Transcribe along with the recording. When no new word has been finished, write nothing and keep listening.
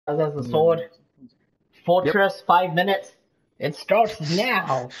Has a sword. Fortress, 5 minutes. It starts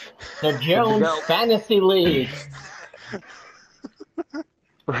now. The Jones Fantasy League.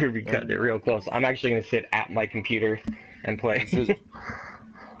 We're gonna be cutting it real close. I'm actually gonna sit at my computer and play.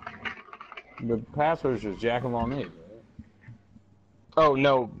 The password is just Jack of all nades, right? Oh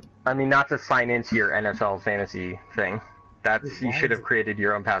no, I mean not to sign into your NFL fantasy thing. You should have created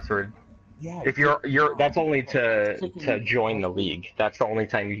your own password. Yeah. If that's only to join the league. That's the only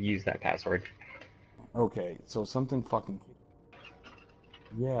time you use that password. Okay, so something fucking.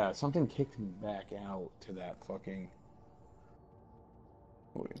 Yeah, something kicked me back out to that fucking.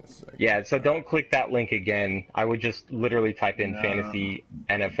 Wait a second. Yeah, so don't click that link again. I would just literally type in fantasy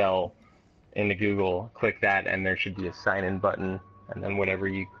NFL into Google, click that, and there should be a sign-in button, and then whatever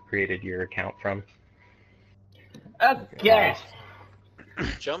you created your account from. Okay.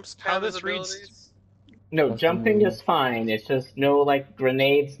 Jumps How count this as reads- abilities? No, jumping is fine. It's just no, like,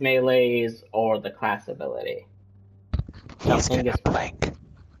 grenades, melees, or the class ability. Jumping is fine.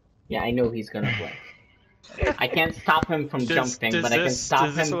 Yeah, I know he's gonna blink. I can't stop him from jumping, but I can stop him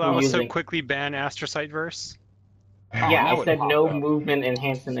Does this from allow us using... to quickly ban Astrocyte verse? Yeah, I said no movement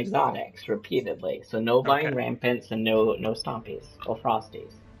enhancing exotics repeatedly. So no Vine Rampants and no Stompies or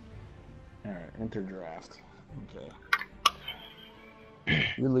Frosties. Alright, enter draft. Okay.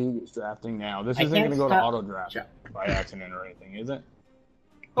 Your league is drafting now. This isn't going to go to auto draft by accident or anything, is it?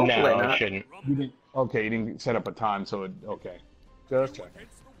 Hopefully no, not. it shouldn't. You didn't. Okay, you didn't set up a time, so it. Okay. Just checking.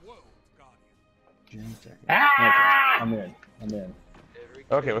 Ah! Okay, I'm in.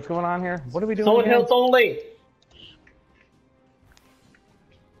 Okay, what's going on here? What are we doing? Sword again? hilts only.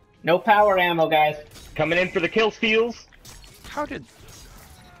 No power ammo, guys. Coming in for the kill steals. How did...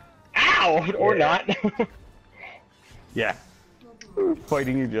 Ow! Or not. Yeah. We're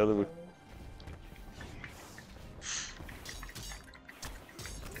fighting each other with.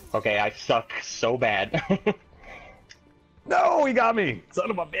 Okay, I suck so bad. No, he got me! Son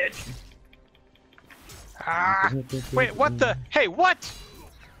of a bitch! Ah! Wait, what the... Hey, what?!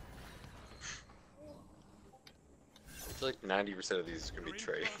 I feel like 90% of these are going to be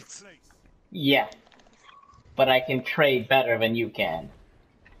trades. Yeah. But I can trade better than you can.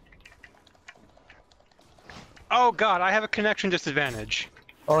 Oh god, I have a connection disadvantage.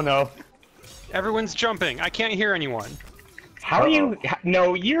 Oh no. Everyone's jumping. I can't hear anyone. How are you?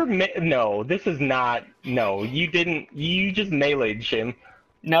 No, no. This is not. No, you didn't. You just meleeed Chim.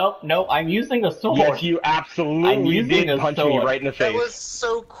 Nope, I'm using a sword. Yes, you absolutely did punch me right in the face. That was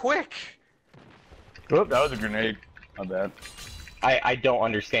so quick. Oop, that was a grenade. Not bad. I don't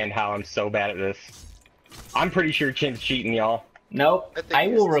understand how I'm so bad at this. I'm pretty sure Chim's cheating, y'all. Nope. I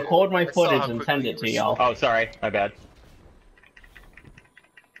will record my footage and send it to y'all. Oh, sorry. My bad.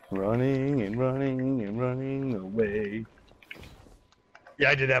 Running and running and running away. Yeah,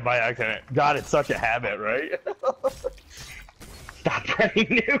 I did that by accident. God, it's such a habit, right? Stop running,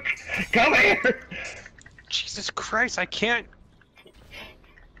 Nuke! Come here! Jesus Christ, I can't...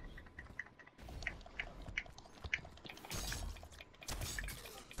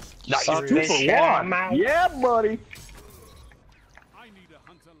 Nice. Serious? 2 for 1. Yeah, buddy.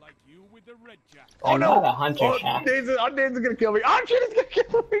 Oh no! Not a hunter shaft. Dave's gonna kill me. Oh shit, he's gonna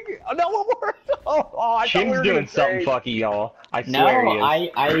kill me. Oh, no, one more. I Chim's doing something fucky, y'all. I swear he is. No,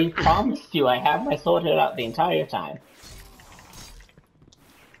 I promised you I have my sword hit out the entire time.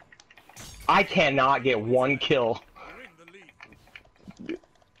 I cannot get one kill.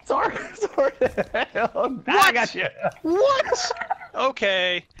 Sorry. What? I got you. What?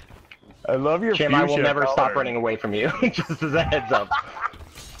 Okay. I love your Chim, I will fuchsia never color. stop running away from you. Just as a heads up.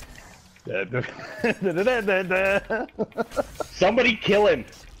 Somebody kill him.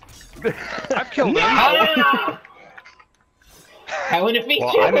 I've killed him. How would it be?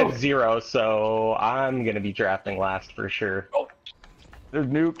 Well, I'm at 0, so I'm gonna be drafting last for sure. Oh, there's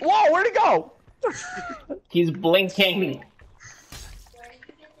Nuke. Whoa, where'd he go? He's blinking.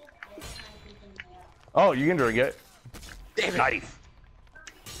 Oh, you can drink it. Damn it. Nice.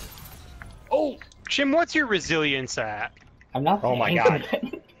 Oh, Chim, what's your resilience at? I'm not. Oh my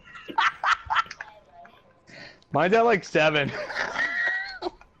god. Mine's at like 7.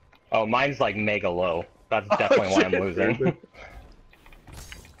 Oh, mine's like mega low. That's definitely why I'm losing.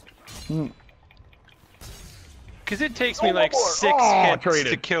 Because it takes me like more. 6 Oh, hits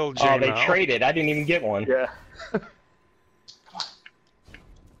traded. to kill Oh, JMO. they traded. I didn't even get one. Yeah. I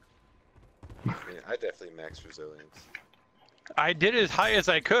mean, I definitely max resilience. I did as high as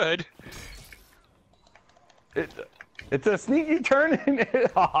I could. It's a sneaky turn.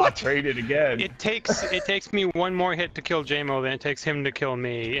 Oh, traded again. It takes me 1 more hit to kill JMO than it takes him to kill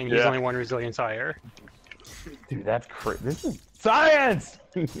me, and he's Yeah. only 1 resilience higher. Dude, that's crazy. This is Science!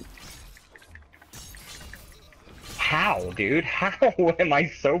 How, dude? How am I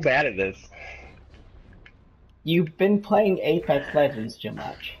so bad at this? You've been playing Apex Legends too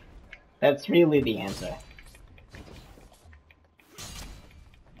much. That's really the answer.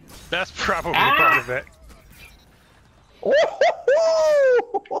 That's probably part of it.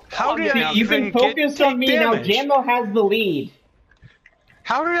 How did I You even can focus take on me damage? now. Jammo has the lead.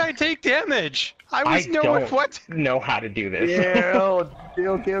 How did I take damage? I was I nowhere. don't What? know how to do this.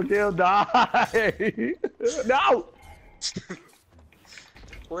 Kill, die! No!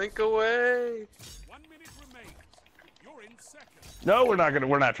 Blink away. No, we're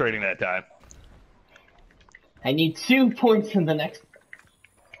not trading that time. I need 2 points in the next.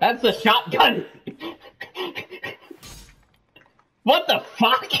 That's a shotgun! What the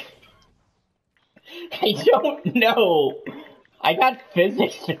fuck? I don't know. I got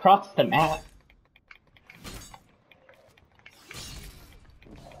physics across the map.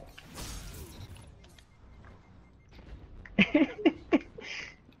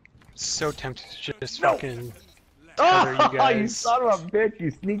 So tempted to just No. fucking tether you Oh, guys. you son of a bitch,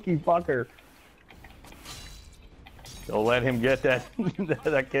 you sneaky fucker. Don't let him get that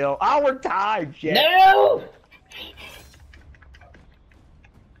that kill. Oh, we're tied, shit. No!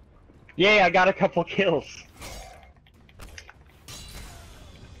 Yay, I got a couple kills.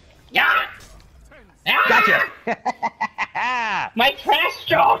 Yeah! Ah! Gotcha! My trash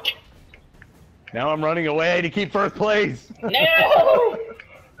talk! Now I'm running away to keep first place. No!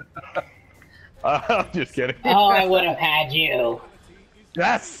 I'm just kidding. Oh, I would have had you.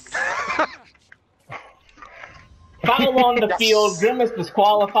 Yes! Foul on the field, Grimace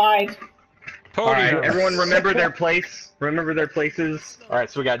disqualified. Podium. Alright, everyone remember their place. Remember their places.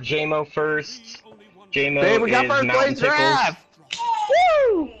 Alright, so we got JMO first. JMO Babe, we got is first Mountain place Pickles. draft!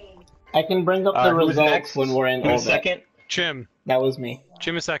 Woo! I can bring up the Who's results next? when we're in Who's orbit. second? Chim. That was me.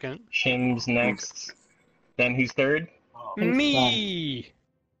 Chim is second. Chim's next. Then who's third? Thanks, Me.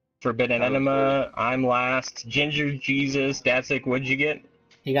 Forbidden Enema. I'm last. Ginger Jesus. Datsik, what'd you get?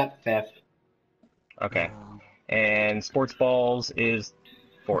 He got 5th. Okay. And Sports Balls is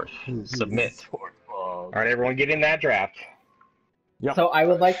fourth. Submit. Alright, everyone get in that draft. Yep. So I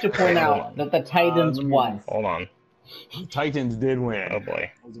would like to point out that the Titans won. Hold on. Titans did win. Oh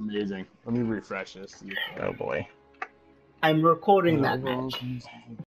boy. That was amazing. Let me refresh this. Oh boy. I'm recording that match.